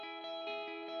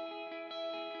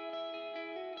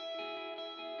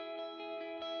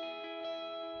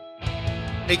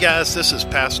Hey guys, this is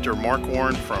Pastor Mark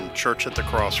Warren from Church at the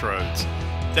Crossroads.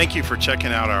 Thank you for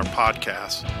checking out our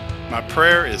podcast. My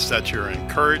prayer is that you're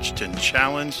encouraged and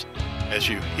challenged as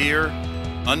you hear,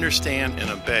 understand, and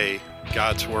obey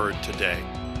God's Word today.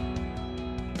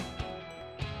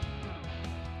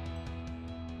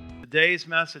 Today's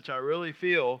message, I really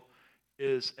feel,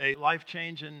 is a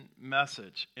life-changing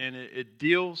message, and it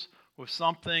deals with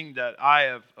something that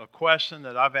a question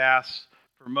that I've asked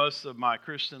for most of my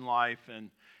Christian life,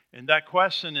 and that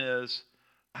question is,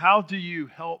 how do you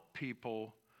help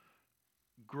people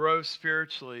grow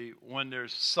spiritually when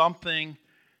there's something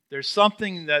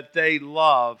that they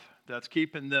love that's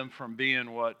keeping them from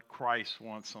being what Christ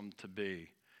wants them to be?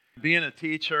 Being a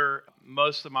teacher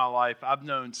most of my life, I've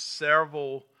known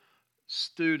several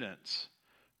students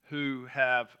who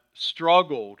have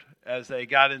struggled as they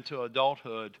got into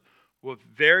adulthood with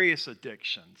various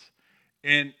addictions.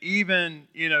 And even,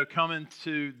 coming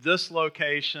to this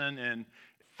location and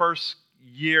first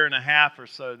year and a half or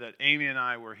so that Amy and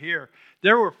I were here,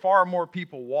 there were far more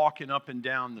people walking up and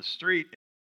down the street.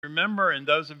 Remember, and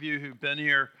those of you who've been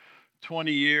here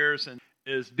 20 years, and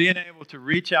is being able to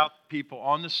reach out to people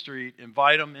on the street,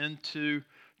 invite them into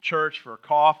church for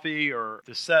coffee or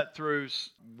to sit through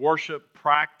worship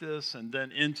practice and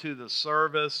then into the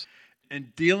service,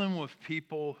 and dealing with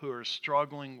people who are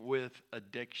struggling with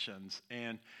addictions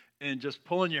and just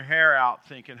pulling your hair out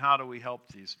thinking, how do we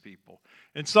help these people?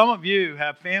 And some of you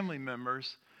have family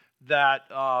members that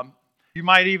you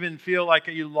might even feel like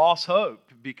you lost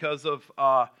hope because of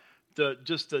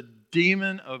the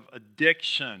demon of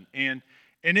addiction. And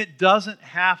it doesn't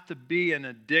have to be an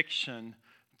addiction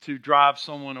to drive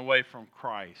someone away from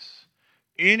Christ.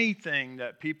 Anything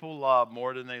that people love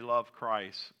more than they love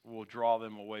Christ will draw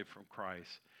them away from Christ.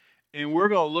 And we're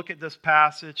going to look at this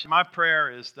passage. My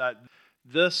prayer is that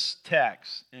this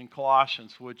text in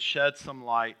Colossians would shed some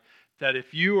light, that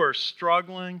if you are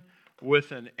struggling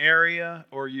with an area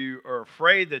or you are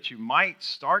afraid that you might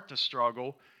start to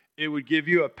struggle, it would give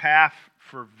you a path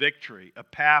for victory, a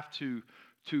path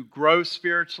to grow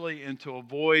spiritually and to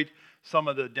avoid some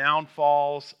of the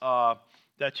downfalls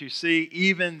that you see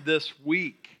even this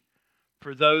week.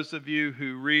 For those of you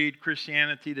who read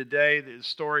Christianity Today, the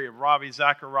story of Ravi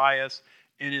Zacharias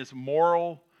and his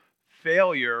moral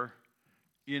failure,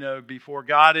 before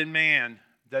God and man,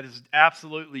 that is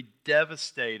absolutely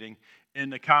devastating.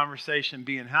 In the conversation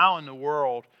being, how in the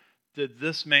world did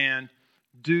this man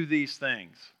do these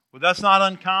things? Well, that's not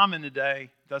uncommon today.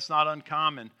 That's not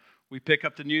uncommon. We pick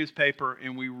up the newspaper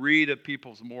and we read of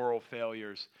people's moral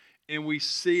failures. And we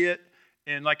see it.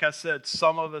 And like I said,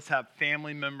 some of us have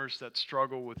family members that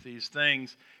struggle with these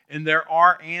things. And there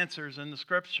are answers in the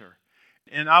Scripture.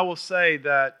 And I will say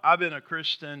that I've been a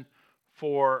Christian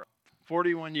for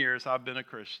 41 years. I've been a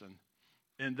Christian.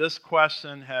 And this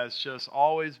question has just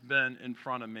always been in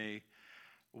front of me.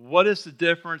 What is the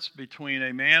difference between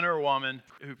a man or a woman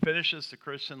who finishes the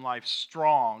Christian life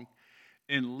strong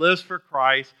and lives for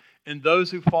Christ and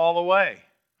those who fall away?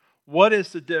 What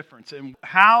is the difference? And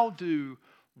how do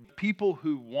people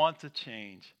who want to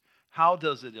change, how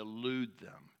does it elude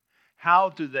them? How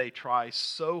do they try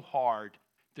so hard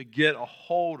to get a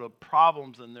hold of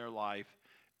problems in their life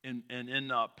and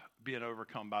end up being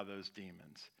overcome by those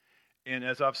demons? And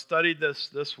as I've studied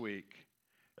this week,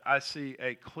 I see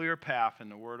a clear path in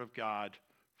the Word of God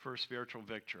for spiritual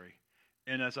victory.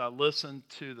 And as I listen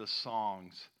to the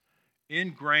songs,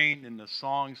 ingrained in the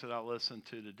songs that I listen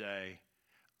to today,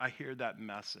 I hear that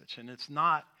message. And it's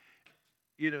not,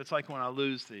 it's like when I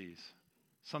lose these.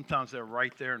 Sometimes they're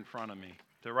right there in front of me.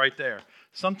 They're right there.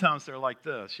 Sometimes they're like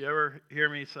this. You ever hear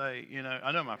me say,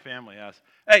 I know my family asks,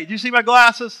 hey, do you see my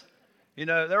glasses?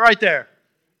 They're right there.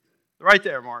 They're right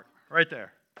there, Mark. Right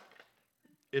there.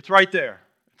 It's right there.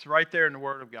 It's right there in the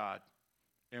Word of God.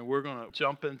 And we're going to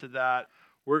jump into that.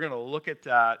 We're going to look at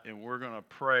that, and we're going to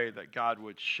pray that God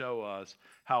would show us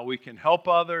how we can help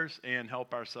others and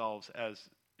help ourselves as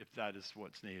if that is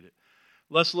what's needed.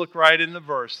 Let's look right in the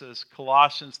verses.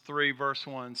 Colossians 3 verse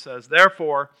 1 says,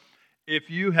 therefore, if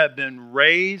you have been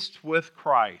raised with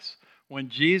Christ, when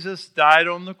Jesus died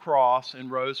on the cross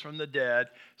and rose from the dead,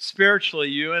 spiritually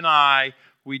you and I,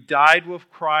 we died with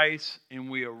Christ and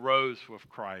we arose with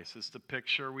Christ. It's the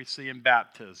picture we see in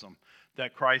baptism,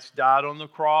 that Christ died on the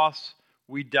cross,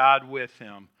 we died with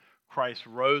him. Christ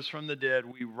rose from the dead,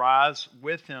 we rise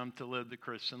with him to live the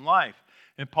Christian life.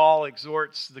 And Paul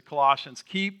exhorts the Colossians,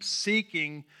 keep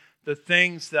seeking the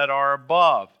things that are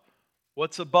above.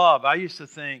 What's above? I used to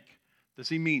think, does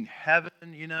he mean heaven?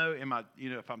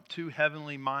 If I'm too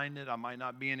heavenly minded, I might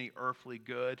not be any earthly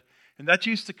good. And that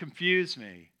used to confuse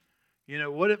me.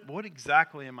 What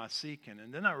exactly am I seeking?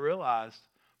 And then I realized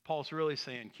Paul's really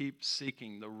saying keep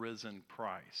seeking the risen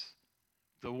Christ.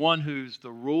 The one who's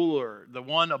the ruler, the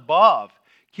one above.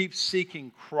 Keep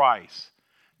seeking Christ.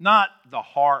 Not the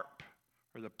harp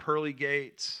or the pearly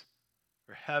gates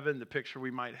or heaven, the picture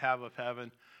we might have of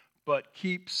heaven, but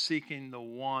keep seeking the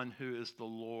one who is the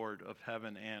Lord of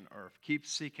heaven and earth. Keep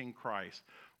seeking Christ,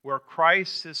 where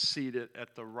Christ is seated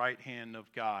at the right hand of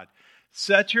God.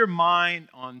 Set your mind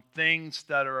on things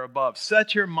that are above.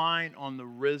 Set your mind on the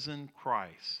risen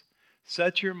Christ.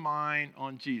 Set your mind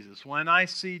on Jesus. When I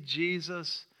see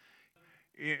Jesus,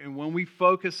 and when we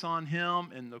focus on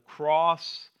him and the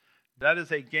cross, that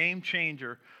is a game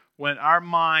changer when our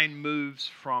mind moves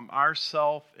from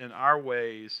ourself and our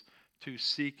ways to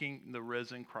seeking the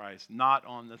risen Christ, not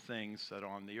on the things that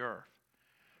are on the earth.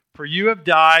 For you have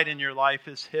died, and your life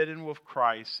is hidden with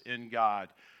Christ in God.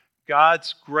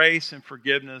 God's grace and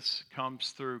forgiveness comes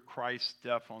through Christ's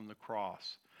death on the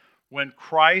cross. When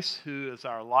Christ, who is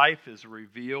our life, is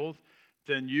revealed,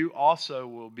 then you also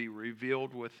will be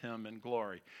revealed with him in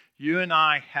glory. You and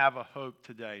I have a hope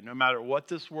today. No matter what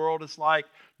this world is like,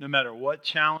 no matter what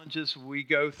challenges we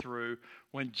go through,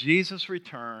 when Jesus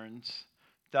returns,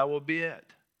 that will be it.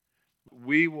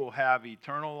 We will have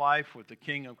eternal life with the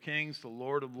King of Kings, the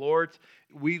Lord of Lords.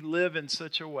 We live in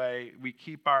such a way, we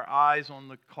keep our eyes on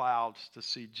the clouds to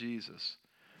see Jesus,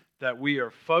 that we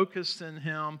are focused in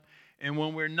him. And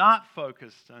when we're not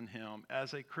focused on him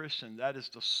as a Christian, that is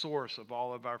the source of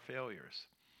all of our failures.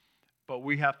 But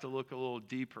we have to look a little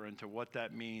deeper into what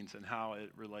that means and how it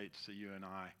relates to you and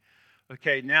I.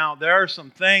 Okay, now there are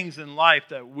some things in life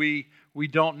that we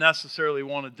don't necessarily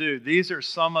want to do. These are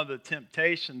some of the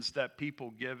temptations that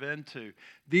people give into.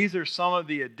 These are some of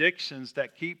the addictions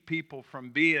that keep people from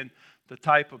being the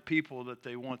type of people that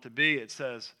they want to be.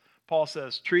 Paul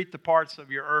says, treat the parts of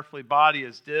your earthly body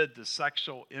as did the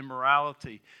sexual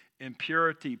immorality,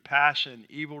 impurity, passion,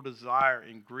 evil desire,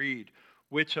 and greed,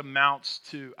 which amounts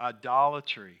to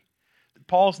idolatry.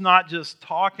 Paul's not just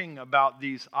talking about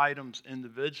these items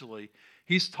individually.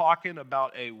 He's talking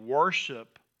about a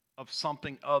worship of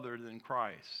something other than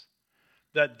Christ.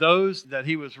 That those that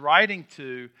he was writing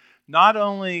to, not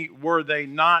only were they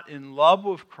not in love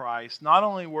with Christ, not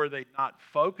only were they not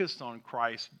focused on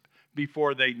Christ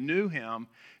before they knew him,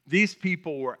 these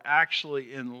people were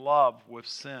actually in love with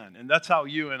sin. And that's how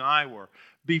you and I were.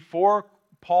 Before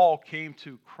Paul came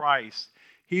to Christ,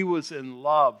 he was in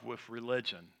love with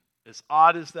religion. As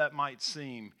odd as that might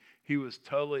seem, he was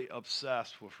totally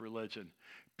obsessed with religion.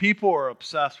 People are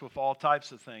obsessed with all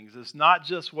types of things. It's not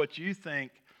just what you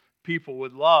think people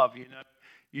would love.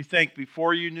 You think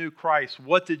before you knew Christ,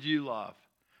 what did you love?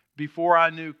 Before I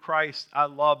knew Christ, I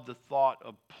loved the thought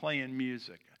of playing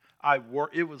music.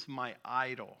 It was my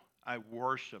idol. I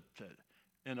worshiped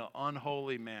it in an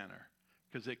unholy manner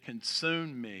because it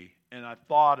consumed me, and I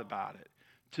thought about it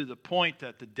to the point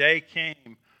that the day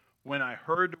came when I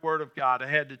heard the word of God. I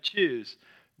had to choose,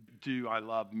 do I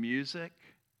love music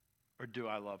or do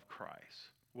I love Christ?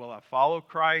 Will I follow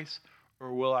Christ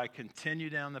or will I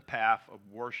continue down the path of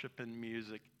worshiping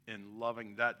music and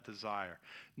loving that desire?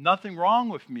 Nothing wrong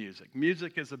with music.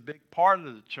 Music is a big part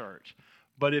of the church.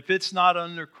 But if it's not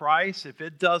under Christ, if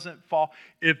it doesn't fall,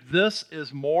 if this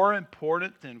is more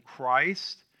important than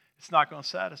Christ, it's not going to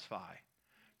satisfy.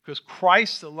 Because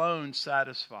Christ alone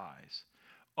satisfies.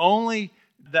 Only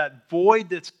that void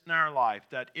that's in our life,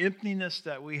 that emptiness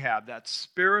that we have, that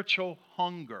spiritual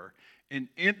hunger and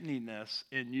emptiness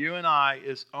in you and I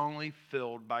is only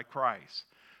filled by Christ.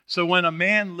 So when a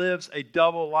man lives a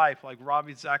double life like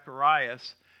Ravi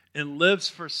Zacharias and lives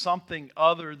for something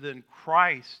other than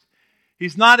Christ,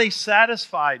 he's not a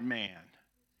satisfied man.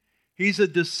 He's a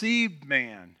deceived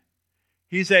man.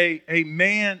 He's a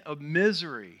man of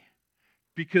misery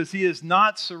because he is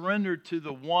not surrendered to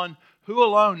the one who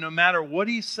alone, no matter what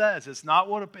he says, it's not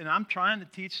what, and I'm trying to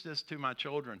teach this to my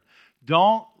children.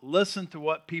 Don't listen to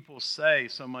what people say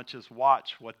so much as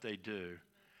watch what they do.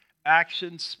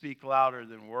 Actions speak louder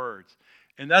than words.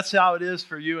 And that's how it is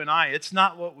for you and I. It's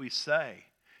not what we say.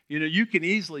 You can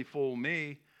easily fool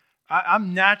me. I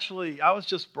was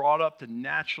just brought up to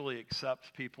naturally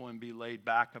accept people and be laid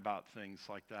back about things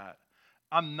like that.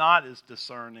 I'm not as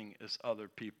discerning as other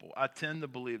people. I tend to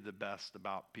believe the best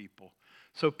about people.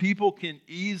 So people can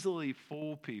easily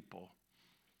fool people.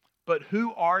 But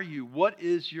who are you? What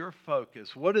is your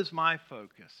focus? What is my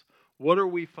focus? What are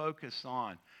we focused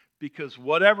on? Because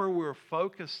whatever we're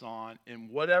focused on and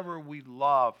whatever we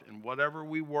love and whatever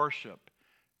we worship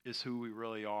is who we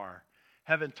really are.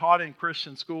 having taught in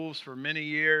Christian schools for many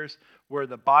years, where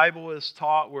the Bible is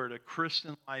taught, where the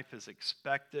Christian life is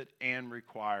expected and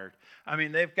required. I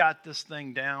mean, they've got this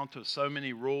thing down to so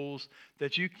many rules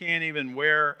that you can't even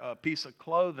wear a piece of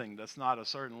clothing that's not a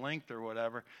certain length or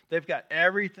whatever. They've got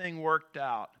everything worked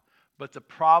out. But the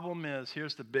problem is,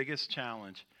 here's the biggest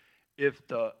challenge. If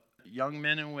the young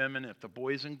men and women, if the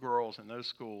boys and girls in those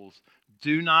schools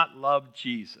do not love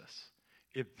Jesus,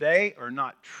 if they are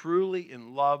not truly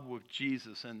in love with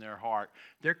Jesus in their heart,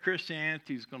 their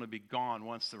Christianity is going to be gone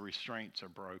once the restraints are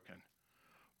broken.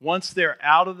 Once they're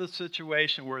out of the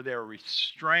situation where they're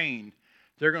restrained,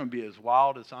 they're going to be as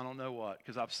wild as I don't know what,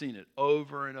 because I've seen it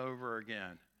over and over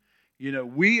again. You know,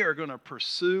 we are going to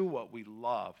pursue what we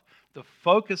love. The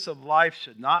focus of life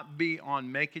should not be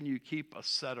on making you keep a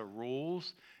set of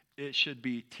rules. It should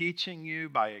be teaching you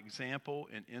by example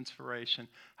and inspiration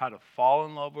how to fall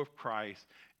in love with Christ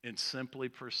and simply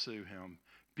pursue Him,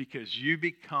 because you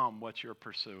become what you're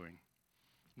pursuing.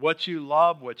 What you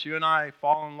love, what you and I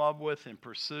fall in love with and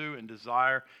pursue and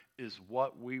desire is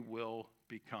what we will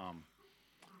become.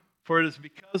 For it is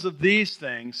because of these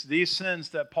things, these sins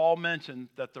that Paul mentioned,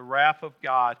 that the wrath of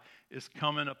God is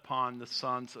coming upon the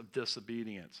sons of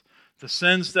disobedience. The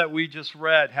sins that we just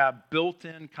read have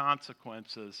built-in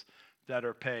consequences that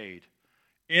are paid.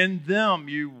 In them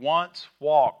you once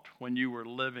walked when you were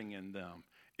living in them.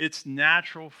 It's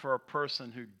natural for a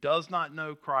person who does not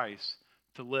know Christ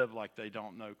to live like they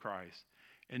don't know Christ.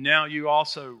 And now you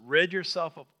also rid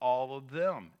yourself of all of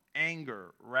them: anger,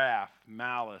 wrath,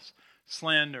 malice,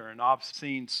 slander, and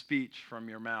obscene speech from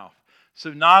your mouth.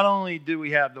 So not only do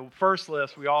we have the first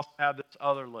list, we also have this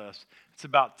other list. It's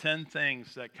about 10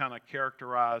 things that kind of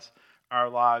characterize our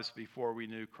lives before we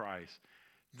knew Christ.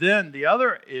 Then the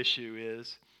other issue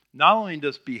is, not only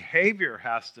does behavior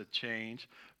has to change,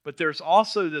 but there's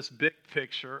also this big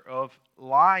picture of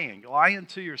lying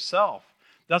to yourself.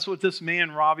 That's what this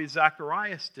man, Ravi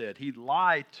Zacharias, did. He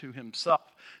lied to himself.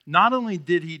 Not only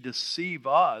did he deceive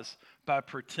us by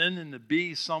pretending to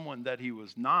be someone that he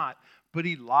was not, but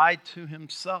he lied to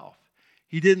himself.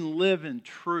 He didn't live in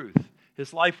truth.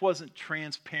 His life wasn't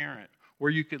transparent, where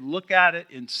you could look at it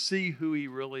and see who he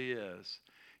really is.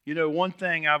 You know, one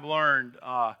thing I've learned,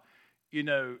 over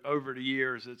the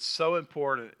years, it's so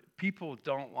important. People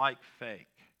don't like fake.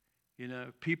 You know,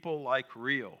 people like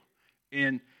real.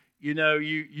 And, you know,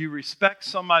 you respect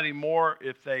somebody more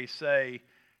if they say,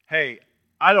 hey,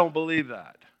 I don't believe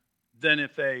that, than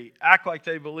if they act like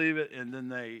they believe it and then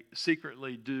they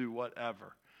secretly do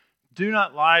whatever. Do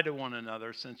not lie to one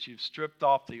another, since you've stripped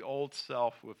off the old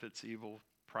self with its evil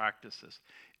practices.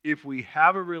 If we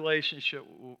have a relationship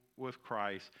with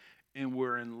Christ and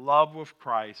we're in love with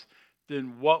Christ,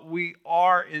 then what we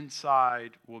are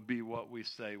inside will be what we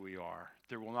say we are.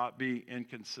 There will not be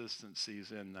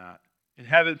inconsistencies in that. And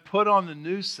having put on the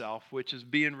new self, which is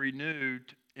being renewed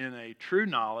in a true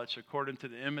knowledge according to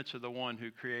the image of the one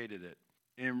who created it.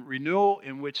 In renewal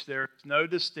in which there is no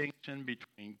distinction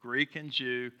between Greek and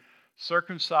Jew,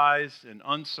 circumcised and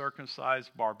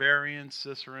uncircumcised, barbarian,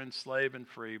 Scythian, slave and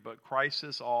free, but Christ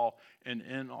is all and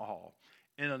in all.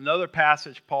 In another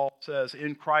passage, Paul says,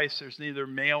 in Christ there's neither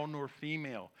male nor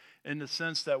female, in the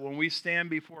sense that when we stand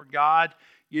before God,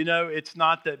 you know, it's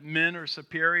not that men are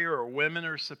superior or women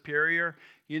are superior.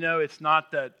 You know, it's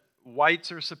not that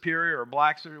whites are superior or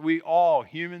blacks are. We all,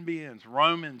 human beings,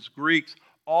 Romans, Greeks,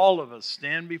 all of us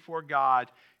stand before God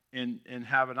and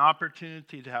have an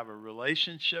opportunity to have a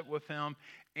relationship with Him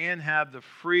and have the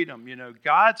freedom. You know,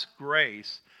 God's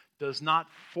grace does not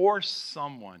force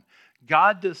someone.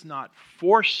 God does not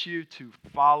force you to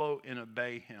follow and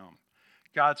obey Him.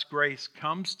 God's grace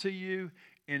comes to you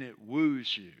and it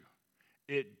woos you.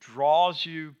 It draws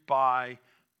you by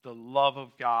the love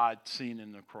of God seen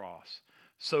in the cross.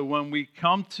 So when we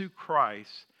come to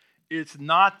Christ, it's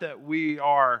not that we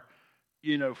are,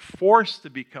 forced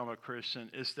to become a Christian.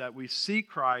 It's that we see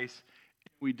Christ,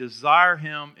 we desire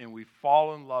Him, and we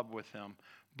fall in love with Him.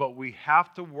 But we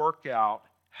have to work out,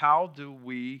 how do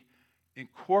we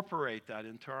incorporate that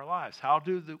into our lives? How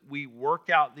do we work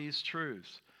out these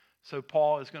truths? So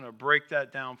Paul is going to break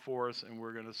that down for us, and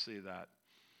we're going to see that.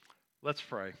 Let's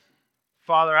pray.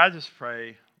 Father, I just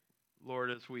pray,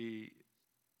 Lord, as we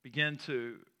begin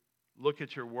to look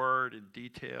at your word in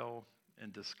detail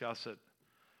and discuss it,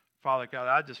 Father God,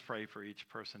 I just pray for each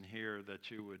person here that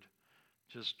you would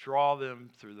just draw them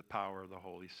through the power of the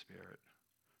Holy Spirit.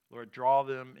 Lord, draw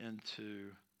them into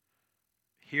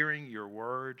hearing your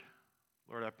word.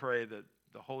 Lord, I pray that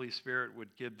the Holy Spirit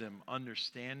would give them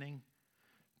understanding,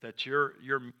 that your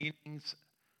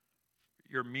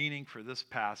meaning for this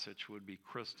passage would be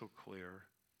crystal clear.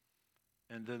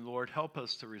 And then, Lord, help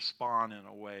us to respond in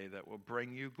a way that will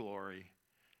bring you glory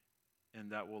and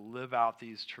that will live out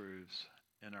these truths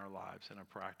in our lives in a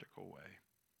practical way.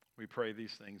 We pray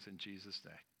these things in Jesus'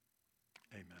 name.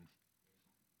 Amen.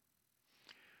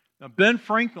 Now, Ben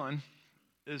Franklin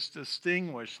is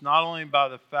distinguished not only by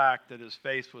the fact that his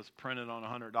face was printed on a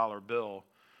 $100 bill,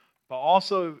 but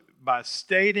also by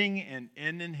stating and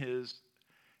ending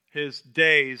his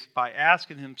days by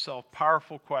asking himself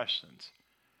powerful questions.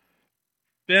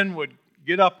 Ben would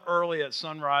get up early at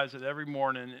sunrise at every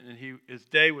morning, and his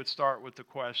day would start with the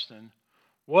question,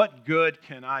 what good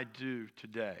can I do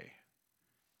today?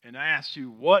 And I ask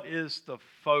you, what is the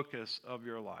focus of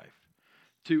your life?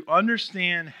 To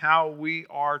understand how we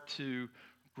are to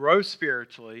grow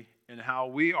spiritually and how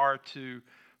we are to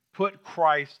put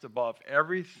Christ above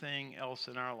everything else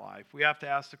in our life, we have to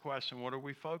ask the question, what are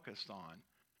we focused on?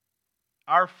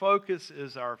 Our focus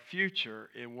is our future,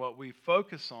 and what we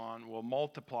focus on will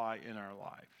multiply in our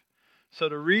life. So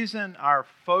the reason our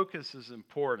focus is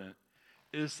important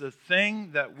is the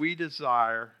thing that we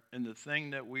desire and the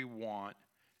thing that we want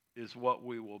is what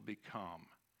we will become.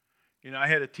 You know, I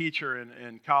had a teacher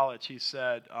in college. He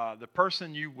said, the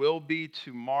person you will be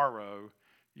tomorrow,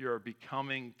 you're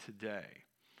becoming today.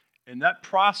 And that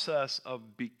process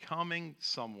of becoming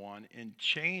someone and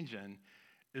changing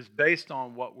is based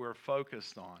on what we're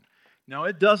focused on. Now,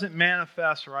 it doesn't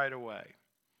manifest right away.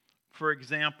 For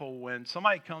example, when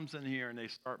somebody comes in here and they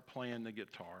start playing the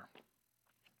guitar,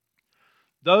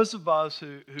 those of us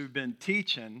who've been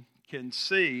teaching can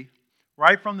see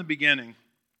right from the beginning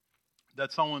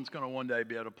that someone's going to one day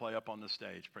be able to play up on the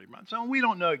stage pretty much. So we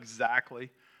don't know exactly,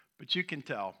 but you can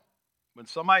tell. When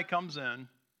somebody comes in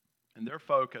and they're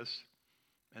focused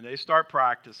and they start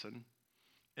practicing,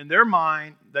 in their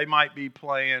mind, they might be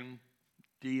playing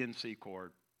D and C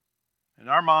chord. In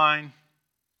our mind,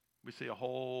 we see a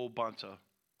whole bunch of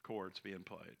chords being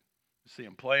played. We see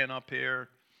them playing up here.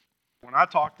 When I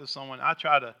talk to someone, I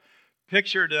try to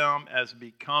picture them as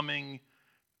becoming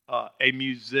a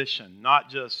musician, not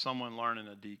just someone learning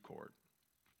a D chord.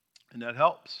 And that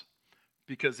helps,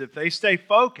 because if they stay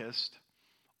focused,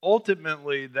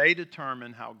 ultimately they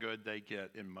determine how good they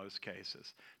get in most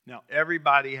cases. Now,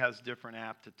 everybody has different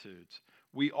aptitudes.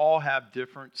 We all have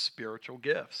different spiritual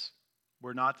gifts.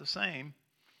 We're not the same.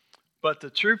 But the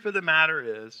truth of the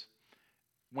matter is,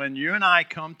 when you and I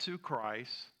come to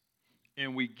Christ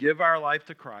and we give our life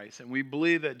to Christ and we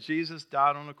believe that Jesus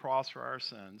died on the cross for our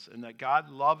sins and that God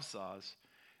loves us,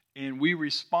 and we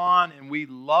respond and we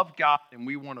love God and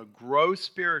we want to grow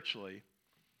spiritually,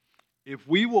 if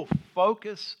we will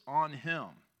focus on Him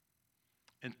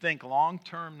and think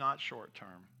long-term, not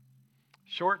short-term.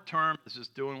 Short-term is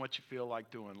just doing what you feel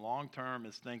like doing. Long-term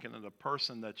is thinking of the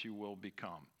person that you will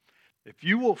become. If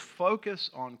you will focus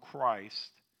on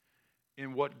Christ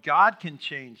and what God can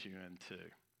change you into,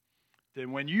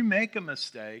 then when you make a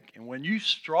mistake and when you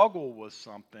struggle with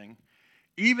something,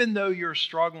 even though you're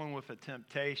struggling with a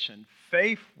temptation,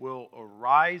 faith will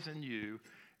arise in you,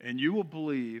 and you will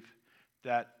believe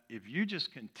that if you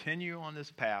just continue on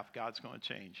this path, God's going to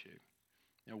change you.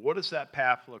 And what does that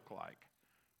path look like?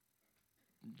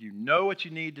 You know what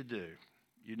you need to do.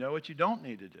 You know what you don't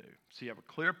need to do. So you have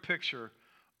a clear picture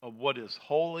of what is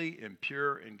holy and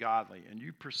pure and godly. And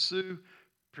you pursue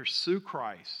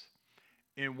Christ.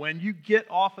 And when you get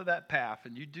off of that path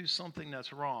and you do something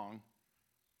that's wrong,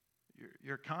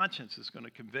 your conscience is going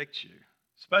to convict you,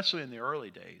 especially in the early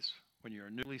days when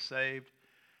you're newly saved.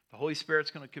 The Holy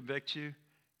Spirit's going to convict you.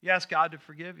 You ask God to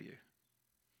forgive you.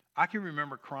 I can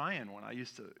remember crying when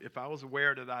if I was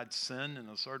aware that I'd sinned in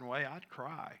a certain way, I'd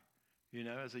cry,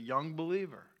 as a young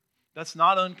believer. That's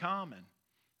not uncommon.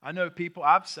 I know people,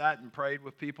 I've sat and prayed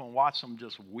with people and watched them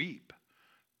just weep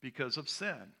because of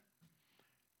sin.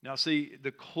 Now, see,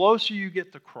 the closer you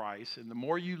get to Christ and the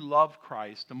more you love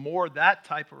Christ, the more that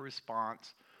type of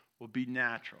response will be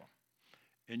natural.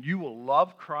 And you will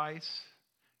love Christ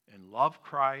and love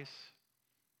Christ.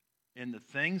 And the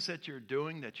things that you're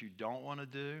doing that you don't want to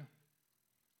do,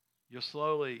 you'll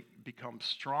slowly become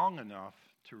strong enough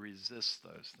to resist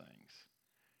those things.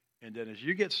 And then as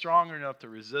you get stronger enough to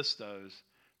resist those,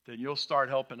 then you'll start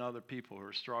helping other people who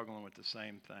are struggling with the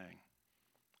same thing.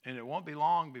 And it won't be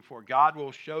long before God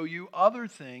will show you other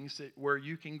things where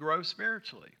you can grow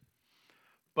spiritually.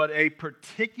 But a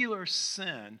particular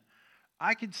sin,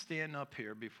 I could stand up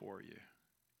here before you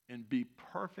and be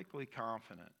perfectly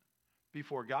confident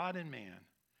before God and man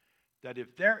that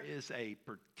if there is a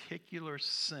particular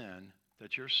sin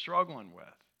that you're struggling with,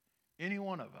 any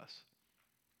one of us,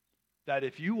 that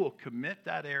if you will commit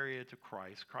that area to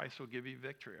Christ, Christ will give you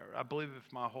victory. I believe it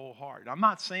with my whole heart. I'm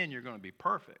not saying you're going to be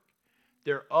perfect.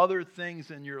 There are other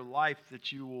things in your life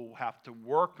that you will have to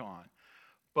work on.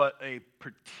 But a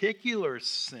particular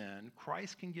sin,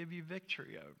 Christ can give you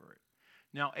victory over it.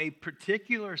 Now, a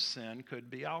particular sin could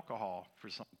be alcohol for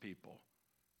some people,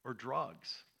 or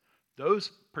drugs.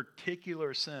 Those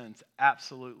particular sins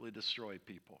absolutely destroy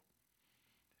people.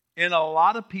 And a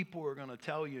lot of people are going to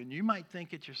tell you, and you might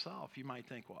think it yourself, you might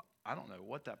think, well, I don't know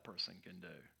what that person can do.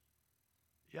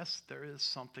 Yes, there is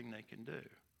something they can do.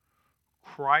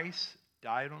 Christ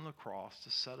died on the cross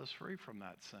to set us free from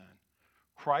that sin.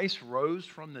 Christ rose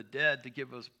from the dead to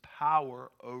give us power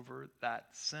over that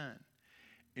sin.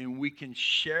 And we can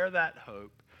share that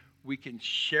hope. We can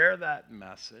share that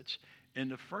message.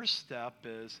 And the first step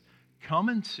is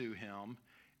coming to him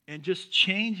and just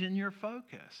changing your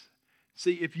focus.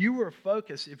 See, if you're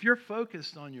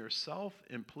focused on yourself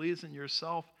and pleasing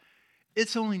yourself,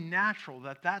 it's only natural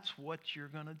that that's what you're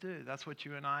going to do. That's what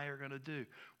you and I are going to do.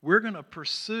 We're going to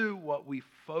pursue what we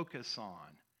focus on.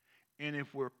 And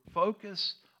if we're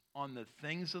focused on the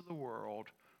things of the world,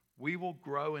 we will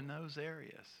grow in those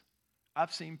areas.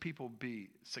 I've seen people be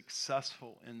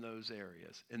successful in those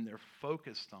areas, and they're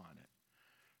focused on it.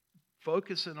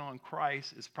 Focusing on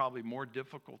Christ is probably more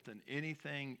difficult than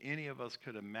anything any of us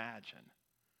could imagine.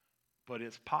 But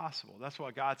it's possible. That's why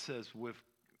God says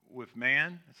with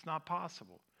man, it's not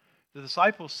possible. The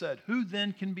disciples said, who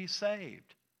then can be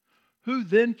saved? Who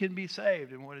then can be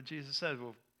saved? And what did Jesus say?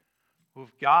 Well,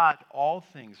 with God, all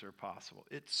things are possible.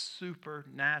 It's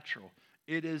supernatural.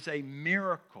 It is a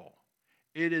miracle.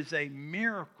 It is a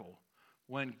miracle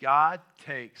when God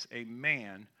takes a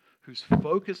man who's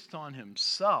focused on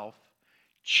himself,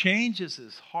 changes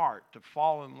his heart to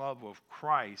fall in love with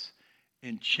Christ,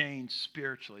 and change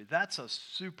spiritually. That's a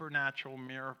supernatural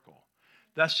miracle.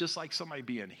 That's just like somebody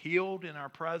being healed in our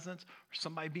presence or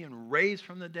somebody being raised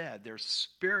from the dead. They're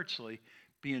spiritually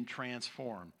being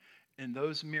transformed. And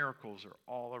those miracles are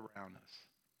all around us.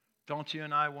 Don't you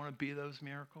and I want to be those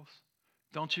miracles?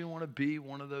 Don't you want to be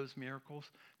one of those miracles?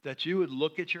 That you would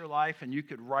look at your life and you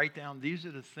could write down, these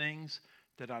are the things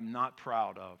that I'm not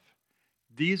proud of.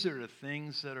 These are the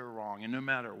things that are wrong. And no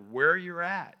matter where you're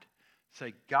at,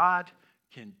 say, God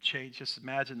can change. Just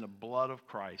imagine the blood of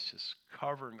Christ just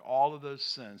covering all of those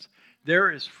sins. There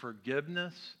is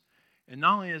forgiveness. And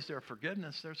not only is there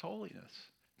forgiveness, there's holiness.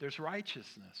 There's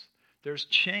righteousness. There's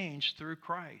change through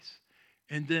Christ.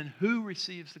 And then who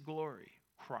receives the glory?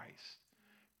 Christ.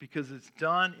 Because it's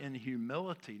done in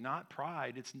humility, not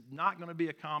pride. It's not going to be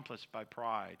accomplished by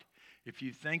pride. If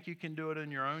you think you can do it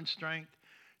in your own strength,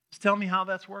 just tell me how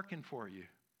that's working for you.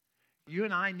 You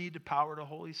and I need the power of the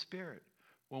Holy Spirit.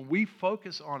 When we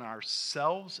focus on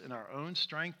ourselves and our own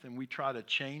strength and we try to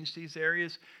change these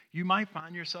areas, you might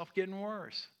find yourself getting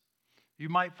worse. You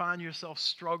might find yourself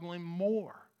struggling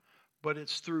more. But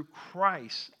it's through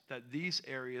Christ that these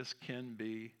areas can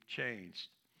be changed.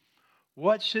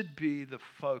 What should be the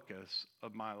focus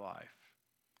of my life?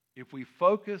 If we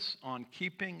focus on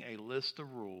keeping a list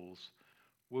of rules,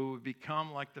 we would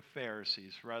become like the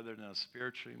Pharisees rather than a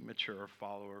spiritually mature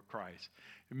follower of Christ.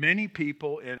 Many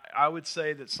people, and I would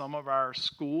say that some of our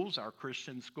schools, our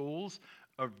Christian schools,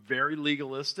 are very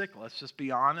legalistic. Let's just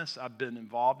be honest. I've been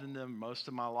involved in them most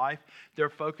of my life. They're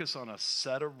focused on a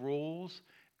set of rules,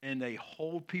 and they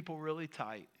hold people really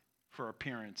tight for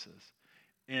appearances.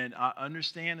 And I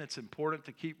understand it's important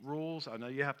to keep rules. I know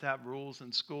you have to have rules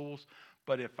in schools.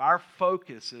 But if our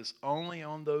focus is only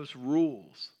on those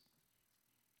rules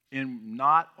and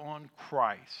not on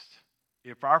Christ,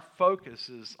 if our focus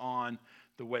is on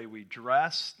the way we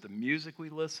dress, the music we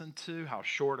listen to, how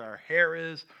short our hair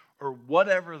is, or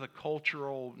whatever the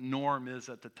cultural norm is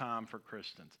at the time for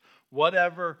Christians,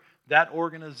 whatever that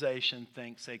organization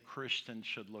thinks a Christian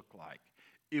should look like,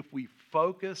 if we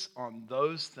focus on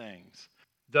those things,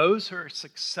 those who are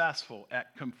successful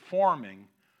at conforming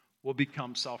will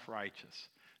become self-righteous.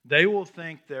 They will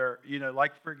think they're,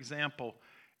 like for example,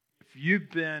 if you've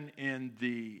been in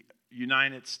the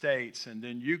United States and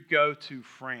then you go to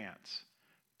France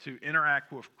to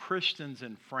interact with Christians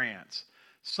in France,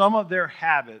 some of their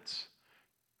habits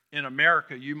in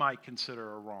America you might consider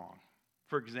are wrong.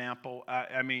 For example,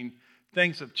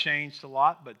 things have changed a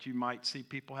lot, but you might see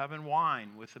people having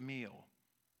wine with a meal.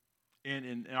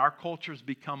 And our culture has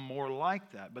become more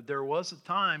like that. But there was a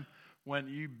time when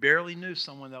you barely knew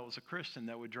someone that was a Christian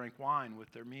that would drink wine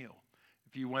with their meal.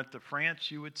 If you went to France,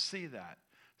 you would see that.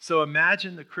 So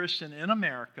imagine the Christian in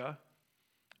America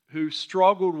who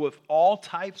struggled with all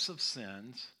types of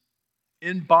sins,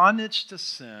 in bondage to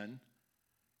sin,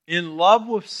 in love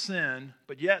with sin,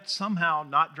 but yet somehow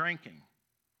not drinking.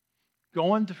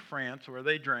 Going to France where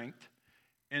they drank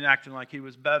and acting like he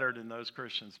was better than those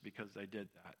Christians because they did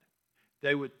that.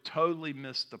 they would totally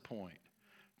miss the point.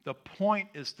 The point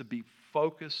is to be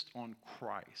focused on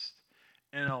Christ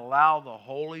and allow the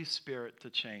Holy Spirit to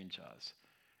change us.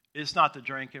 It's not the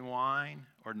drinking wine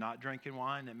or not drinking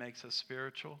wine that makes us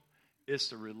spiritual. It's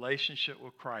the relationship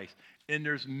with Christ. And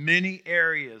there's many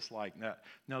areas like that.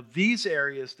 Now, these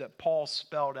areas that Paul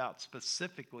spelled out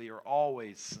specifically are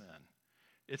always sin.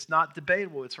 It's not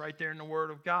debatable. It's right there in the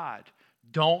Word of God.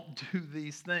 Don't do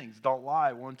these things. Don't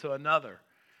lie one to another.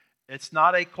 It's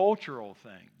not a cultural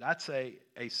thing. That's a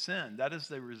sin. That is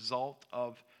the result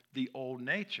of the old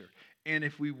nature. And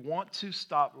if we want to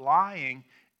stop lying,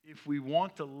 if we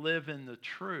want to live in the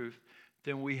truth,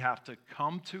 then we have to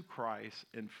come to Christ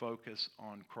and focus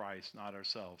on Christ, not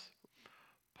ourselves.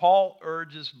 Paul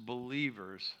urges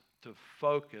believers to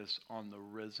focus on the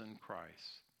risen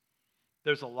Christ.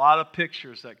 There's a lot of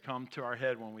pictures that come to our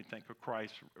head when we think of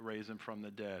Christ raising from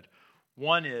the dead.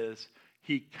 One is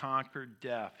he conquered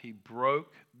death. He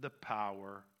broke the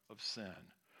power of sin.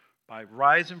 By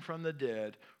rising from the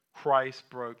dead, Christ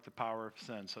broke the power of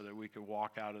sin so that we could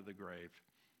walk out of the grave.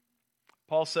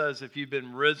 Paul says if you've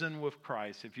been risen with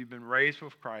Christ, if you've been raised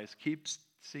with Christ, keep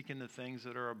seeking the things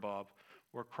that are above,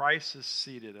 where Christ is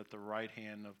seated at the right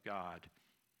hand of God.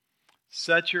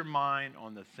 Set your mind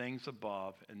on the things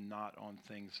above and not on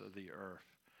things of the earth.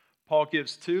 Paul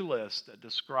gives two lists that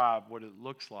describe what it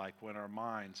looks like when our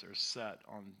minds are set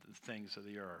on the things of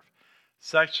the earth.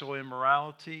 Sexual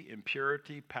immorality,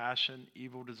 impurity, passion,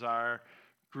 evil desire,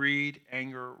 greed,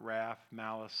 anger, wrath,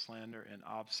 malice, slander, and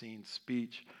obscene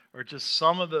speech are just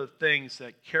some of the things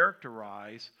that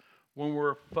characterize when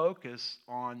we're focused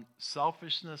on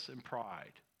selfishness and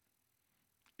pride.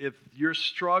 If you're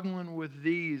struggling with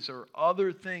these or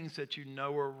other things that you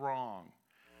know are wrong,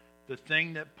 the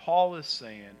thing that Paul is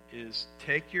saying is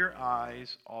take your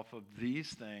eyes off of these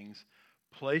things,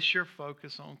 place your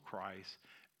focus on Christ,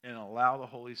 and allow the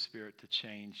Holy Spirit to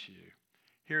change you.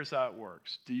 Here's how it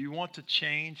works. Do you want to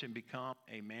change and become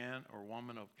a man or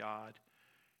woman of God?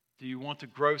 Do you want to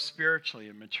grow spiritually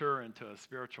and mature into a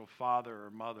spiritual father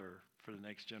or mother for the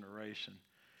next generation?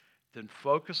 Then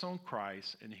focus on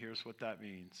Christ, and here's what that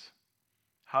means.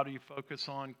 How do you focus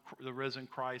on the risen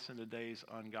Christ in today's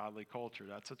ungodly culture?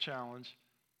 That's a challenge.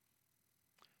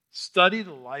 Study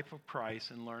the life of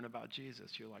Christ and learn about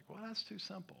Jesus. You're like, well, that's too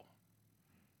simple.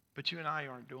 But you and I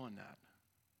aren't doing that.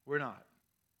 We're not.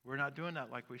 We're not doing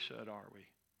that like we should, are we?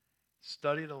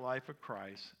 Study the life of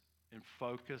Christ and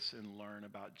focus and learn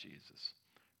about Jesus.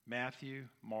 Matthew,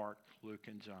 Mark, Luke,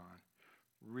 and John.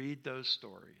 Read those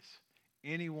stories.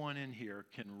 Anyone in here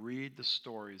can read the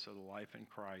stories of the life in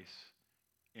Christ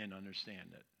and understand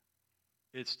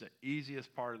it. It's the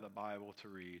easiest part of the Bible to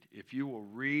read. If you will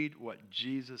read what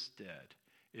Jesus did,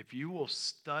 if you will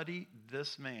study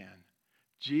this man,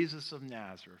 Jesus of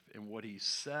Nazareth, and what he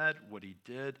said, what he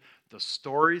did, the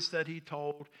stories that he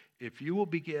told, if you will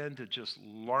begin to just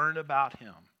learn about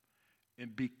him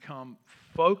and become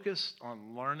focused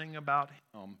on learning about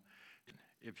him,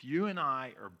 if you and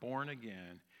I are born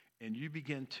again and you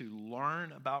begin to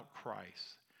learn about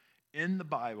Christ in the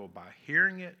Bible by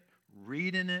hearing it,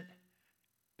 reading it,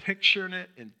 picturing it,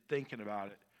 and thinking about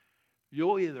it,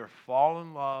 you'll either fall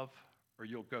in love or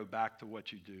you'll go back to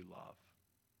what you do love.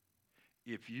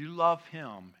 If you love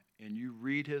him and you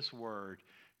read his word,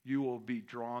 you will be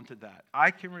drawn to that.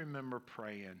 I can remember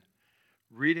praying,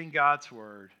 reading God's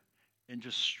word, and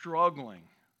just struggling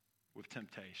with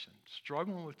temptations.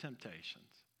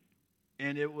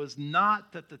 And it was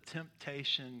not that the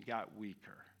temptation got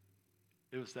weaker.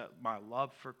 It was that my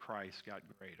love for Christ got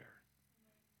greater.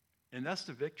 And that's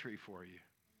the victory for you.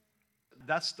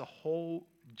 That's the whole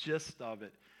gist of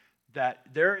it, that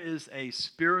there is a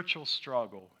spiritual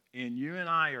struggle. And you and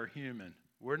I are human.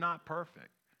 We're not perfect.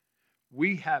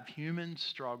 We have human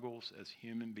struggles as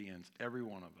human beings, every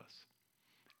one of us.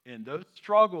 And those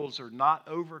struggles are not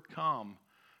overcome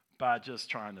by just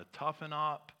trying to toughen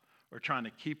up or trying to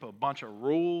keep a bunch of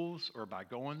rules or by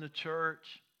going to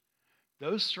church.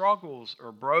 Those struggles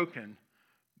are broken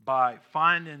by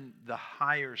finding the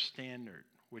higher standard,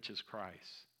 which is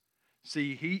Christ.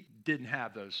 See, he didn't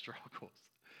have those struggles.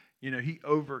 He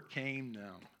overcame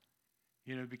them.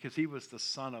 Because he was the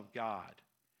Son of God.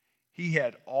 He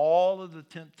had all of the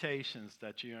temptations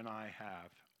that you and I have,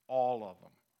 all of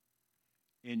them.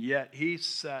 And yet he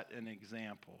set an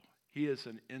example. He is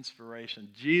an inspiration.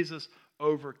 Jesus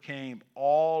overcame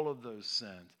all of those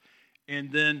sins.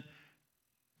 And then,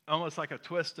 almost like a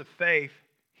twist of faith,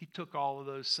 he took all of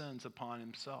those sins upon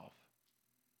himself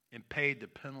and paid the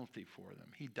penalty for them.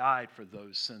 He died for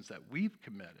those sins that we've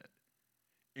committed.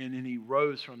 And then he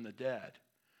rose from the dead.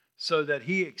 so that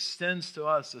he extends to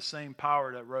us the same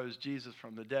power that rose Jesus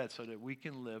from the dead so that we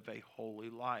can live a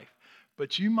holy life.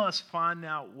 But you must find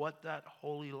out what that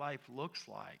holy life looks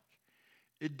like.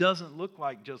 It doesn't look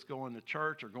like just going to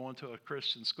church or going to a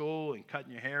Christian school and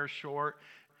cutting your hair short.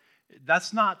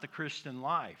 That's not the Christian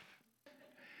life.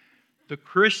 The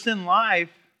Christian life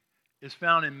is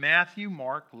found in Matthew,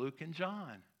 Mark, Luke, and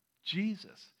John.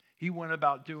 Jesus. He went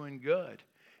about doing good.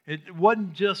 It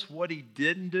wasn't just what he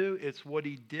didn't do, it's what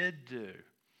he did do.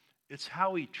 It's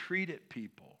how he treated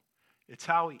people. It's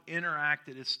how he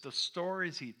interacted. It's the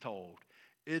stories he told.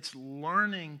 It's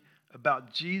learning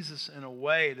about Jesus in a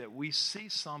way that we see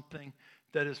something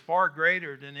that is far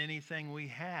greater than anything we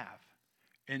have.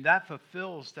 And that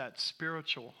fulfills that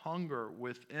spiritual hunger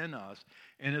within us.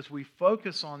 And as we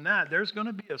focus on that, there's going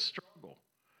to be a struggle.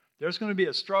 There's going to be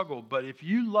a struggle. But if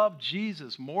you love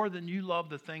Jesus more than you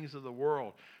love the things of the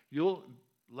world, you'll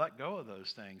let go of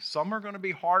those things. Some are going to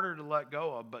be harder to let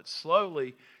go of, but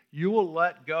slowly you will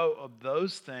let go of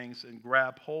those things and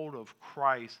grab hold of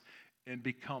Christ and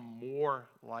become more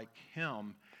like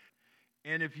him.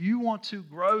 And if you want to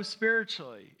grow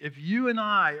spiritually, if you and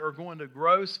I are going to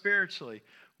grow spiritually,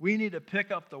 we need to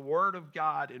pick up the Word of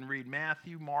God and read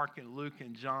Matthew, Mark, and Luke,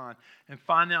 and John and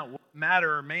find out what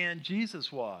matter of man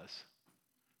Jesus was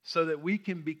so that we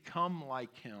can become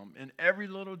like him in every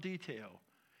little detail.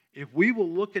 If we will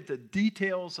look at the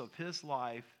details of his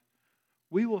life,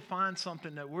 we will find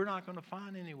something that we're not going to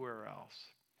find anywhere else.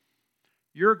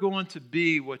 You're going to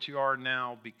be what you are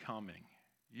now becoming.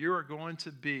 You are going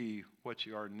to be what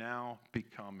you are now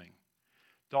becoming.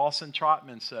 Dawson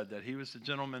Trotman said that he was the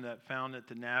gentleman that founded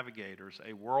the Navigators,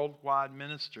 a worldwide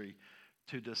ministry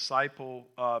to disciple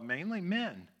mainly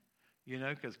men,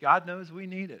 because God knows we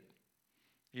need it,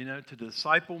 to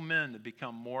disciple men to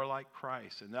become more like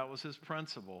Christ. And that was his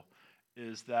principle,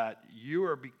 is that you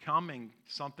are becoming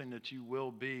something that you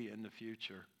will be in the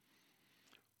future.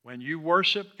 When you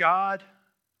worship God,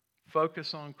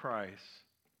 focus on Christ.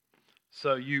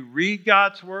 So you read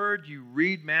God's Word, you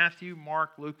read Matthew,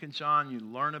 Mark, Luke, and John, you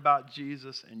learn about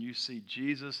Jesus, and you see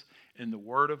Jesus in the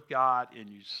Word of God, and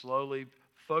you slowly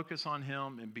focus on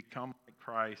him and become like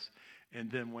Christ. And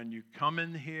then when you come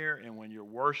in here and when you're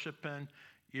worshiping,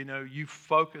 you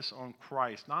focus on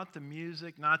Christ, not the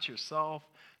music, not yourself,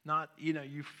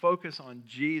 you focus on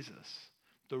Jesus,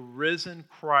 the risen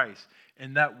Christ,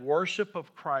 and that worship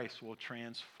of Christ will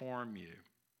transform you.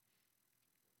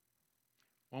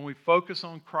 When we focus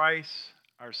on Christ,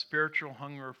 our spiritual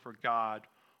hunger for God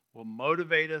will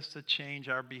motivate us to change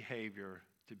our behavior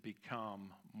to become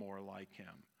more like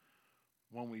him.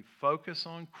 When we focus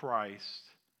on Christ,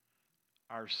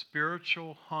 our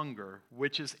spiritual hunger,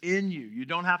 which is in you, you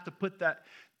don't have to put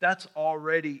that's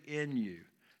already in you.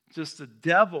 Just the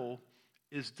devil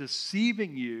is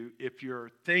deceiving you if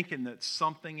you're thinking that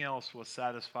something else will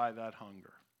satisfy that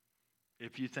hunger.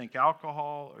 If you think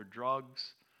alcohol or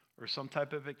drugs or some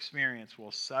type of experience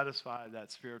will satisfy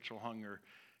that spiritual hunger,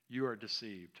 you are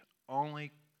deceived.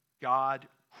 Only God,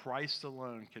 Christ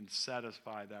alone, can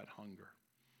satisfy that hunger.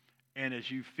 And as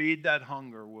you feed that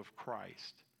hunger with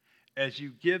Christ, as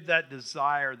you give that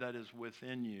desire that is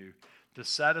within you, the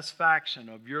satisfaction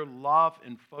of your love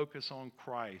and focus on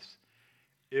Christ,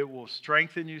 it will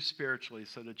strengthen you spiritually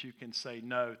so that you can say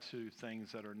no to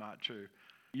things that are not true.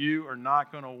 You are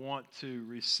not going to want to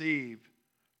receive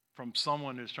from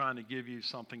someone who's trying to give you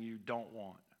something you don't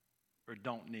want or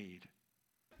don't need.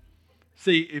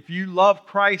 See, if you love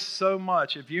Christ so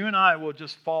much, if you and I will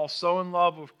just fall so in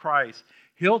love with Christ,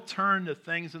 he'll turn the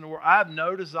things in the world. I have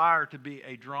no desire to be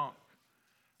a drunk.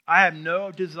 I have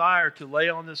no desire to lay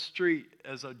on the street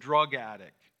as a drug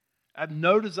addict. I have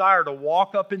no desire to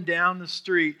walk up and down the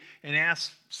street and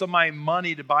ask somebody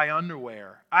money to buy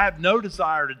underwear. I have no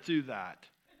desire to do that.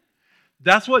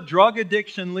 That's what drug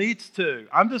addiction leads to.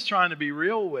 I'm just trying to be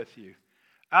real with you.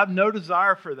 I have no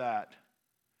desire for that.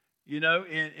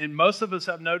 And most of us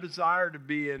have no desire to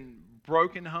be in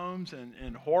broken homes and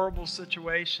in horrible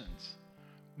situations.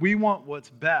 We want what's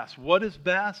best. What is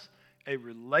best? A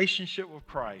relationship with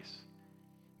Christ.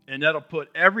 And that'll put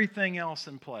everything else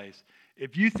in place.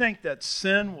 If you think that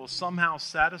sin will somehow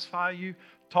satisfy you,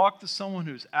 talk to someone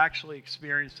who's actually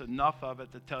experienced enough of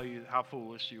it to tell you how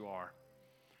foolish you are.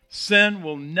 Sin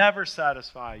will never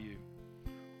satisfy you.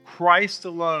 Christ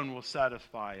alone will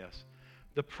satisfy us.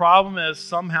 The problem is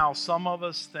somehow some of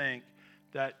us think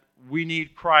that we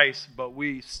need Christ, but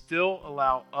we still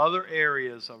allow other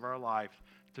areas of our life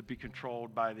to be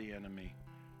controlled by the enemy.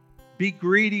 Be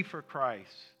greedy for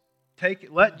Christ.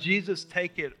 Let Jesus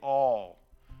take it all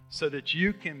so that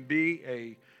you can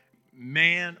be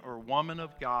man or woman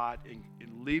of God and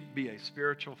be a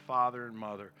spiritual father and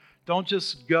mother. Don't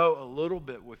just go a little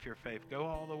bit with your faith. Go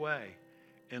all the way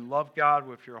and love God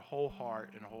with your whole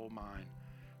heart and whole mind.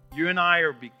 You and I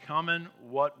are becoming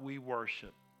what we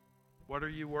worship. What are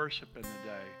you worshiping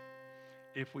today?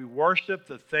 If we worship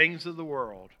the things of the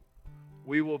world,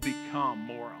 we will become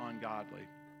more ungodly.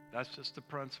 That's just the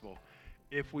principle.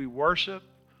 If we worship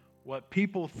what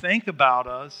people think about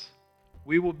us,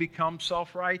 we will become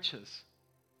self-righteous.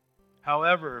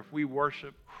 However, if we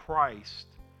worship Christ,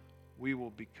 we will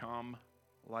become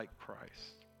like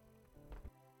Christ.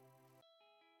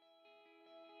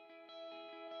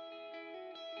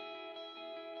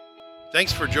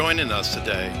 Thanks for joining us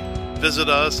today. Visit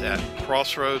us at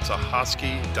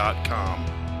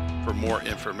crossroadsahoskie.com for more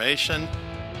information,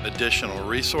 additional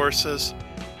resources,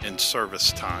 and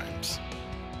service times.